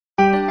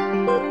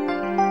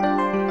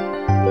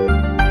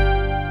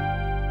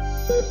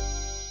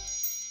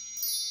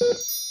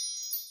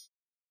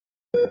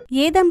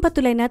ఏ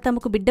దంపతులైనా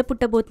తమకు బిడ్డ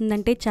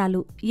పుట్టబోతుందంటే చాలు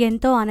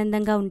ఎంతో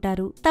ఆనందంగా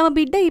ఉంటారు. తమ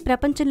బిడ్డ ఈ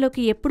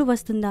ప్రపంచంలోకి ఎప్పుడు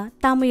వస్తుందా,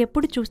 తాము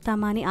ఎప్పుడు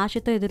చూస్తామా అని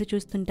ఆశతో ఎదురు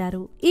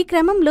చూస్తుంటారు. ఈ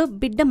క్రమంలో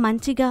బిడ్డ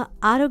మంచిగా,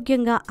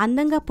 ఆరోగ్యంగా,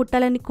 అందంగా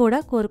పుట్టాలని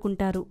కూడా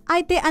కోరుకుంటారు.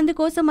 అయితే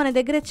అందుకోసం మన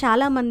దగ్గర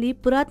చాలా మంది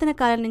పురాతన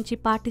కాలం నుంచి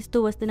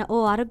పాటిస్తూ వస్తున్న ఓ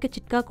ఆరోగ్య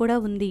చిట్కా కూడా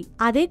ఉంది.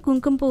 అదే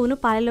కుంకుమ పువ్వును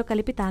పాలలో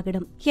కలిపి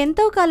తాగడం.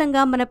 ఎంతో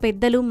కాలంగా మన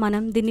పెద్దలు,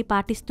 మనం దీన్ని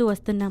పాటిస్తూ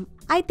వస్తున్నాం.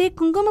 అయితే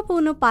కుంకుమ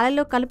పువ్వును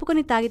పాలలో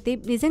కలుపుకొని తాగితే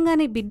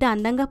నిజంగానే బిడ్డ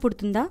అందంగా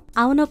పుడుతుందా?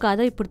 అవునో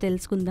కాదో ఇప్పుడు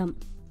తెలుసుకుందాం.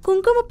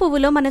 కుంకుమ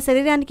పువ్వులో మన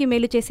శరీరానికి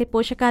మేలు చేసే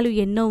పోషకాలు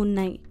ఎన్నో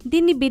ఉన్నాయి.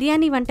 దీన్ని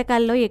బిర్యానీ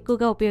వంటకాల్లో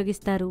ఎక్కువగా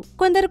ఉపయోగిస్తారు.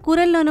 కొందరు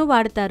కూరల్లోనూ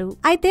వాడుతారు.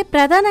 అయితే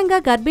ప్రధానంగా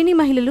గర్భిణీ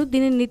మహిళలు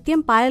దీనిని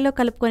నిత్యం పాలలో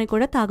కలుపుకొని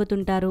కూడా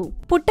తాగుతుంటారు.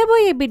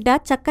 పుట్టబోయే బిడ్డ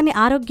చక్కని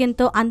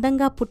ఆరోగ్యంతో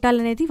అందంగా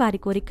పుట్టాలనేది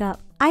వారి కోరిక.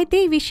 అయితే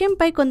ఈ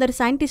విషయంపై కొందరు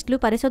సైంటిస్టులు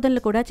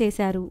పరిశోధనలు కూడా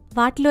చేశారు.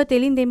 వాటిలో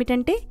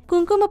తేలిందేమిటంటే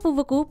కుంకుమ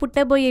పువ్వుకు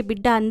పుట్టబోయే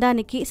బిడ్డ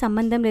అందానికి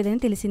సంబంధం లేదని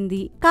తెలిసింది.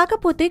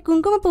 కాకపోతే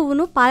కుంకుమ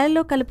పువ్వును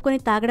పాలల్లో కలుపుకొని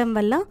తాగడం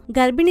వల్ల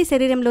గర్భిణీ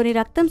శరీరంలోని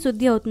రక్తం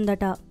శుద్ధి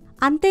అవుతుందట.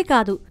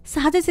 అంతేకాదు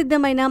సహజ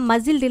సిద్ధమైన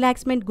మజిల్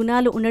రిలాక్స్మెంట్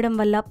గుణాలు ఉండడం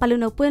వల్ల పలు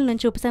నొప్పుల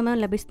నుంచి ఉపశమనం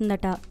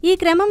లభిస్తుందట. ఈ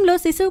క్రమంలో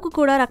శిశువుకు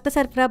కూడా రక్త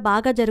సరఫరా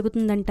బాగా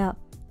జరుగుతుందంట.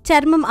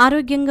 చర్మం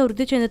ఆరోగ్యంగా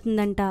వృద్ధి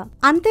చెందుతుందంట.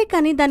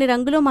 అంతేకాని దాని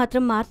రంగులో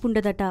మాత్రం మార్పు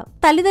ఉండదట.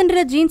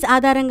 తల్లిదండ్రుల జీన్స్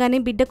ఆధారంగానే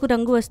బిడ్డకు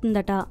రంగు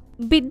వస్తుందట.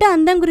 బిడ్డ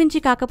అందం గురించి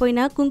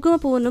కాకపోయినా కుంకుమ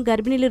పువ్వును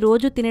గర్భిణీలు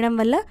రోజు తినడం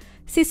వల్ల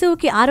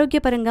శిశువుకి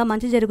ఆరోగ్యపరంగా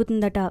మంచి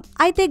జరుగుతుందట.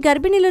 అయితే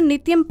గర్భిణీలు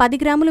నిత్యం 10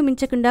 గ్రాములు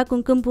మించకుండా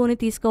కుంకుమ పువ్వుని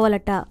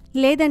తీసుకోవాలట.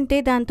 లేదంటే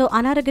దాంతో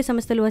అనారోగ్య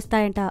సమస్యలు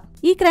వస్తాయట.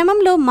 ఈ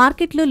క్రమంలో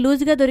మార్కెట్లో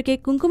లూజుగా దొరికే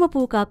కుంకుమ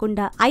పువ్వు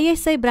కాకుండా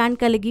ఐఎస్ఐ బ్రాండ్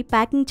కలిగి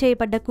ప్యాకింగ్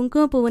చేయబడ్డ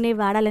కుంకుమ పువ్వునే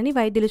వాడాలని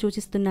వైద్యులు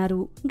సూచిస్తున్నారు.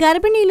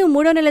 గర్భిణీలు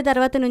 3వ నెల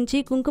తర్వాత నుంచి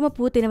కుంకుమ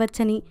పువ్వు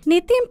తినవచ్చని,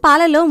 నిత్యం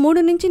పాలలో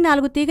 3 నుంచి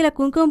 4 తీగల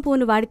కుంకుమ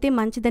పువ్వును వాడితే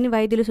మంచిదని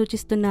వైద్యులు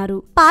సూచిస్తున్నారు.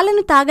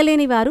 పాలను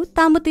తాగలేని వారు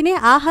తాము తినే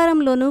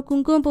ఆహారంలోనూ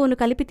కుంకుమ పువ్వును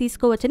కలిపి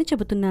తీసుకోవచ్చని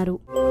చెబుతున్నారు.